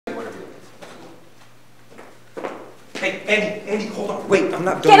Hey, Andy, hold on. Wait, I'm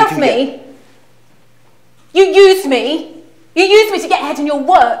not done. Get off me! You used me! You used me to get ahead in your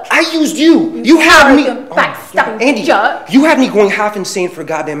work! I used you! You had me... backstabbing Andy, jerk! You had me going half insane for a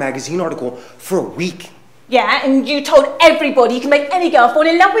goddamn magazine article for a week. Yeah, and you told everybody you can make any girl fall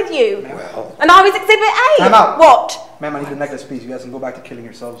in love with you. Well... And I was Exhibit A! Time out! What? Ma'am, I need the necklace, please. You guys can go back to killing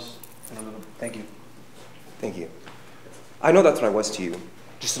yourselves. Thank you. Thank you. I know that's what I was to you.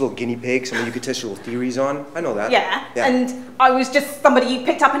 Just a little guinea pig, someone you could test your little theories on. I know that. Yeah, and I was just somebody you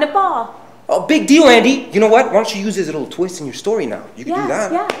picked up in a bar. Oh, big deal, Andy. You know what? Why don't you use this little twist in your story now? You can do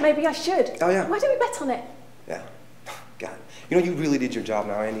that. Yeah, maybe I should. Oh, yeah. Why don't we bet on it? Yeah. God. You know, you really did your job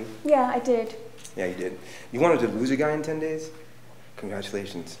now, Andy. Yeah, I did. Yeah, you did. You wanted to lose a guy in 10 days?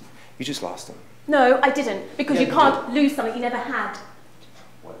 Congratulations. You just lost him. No, I didn't. Because you can't lose something you never had.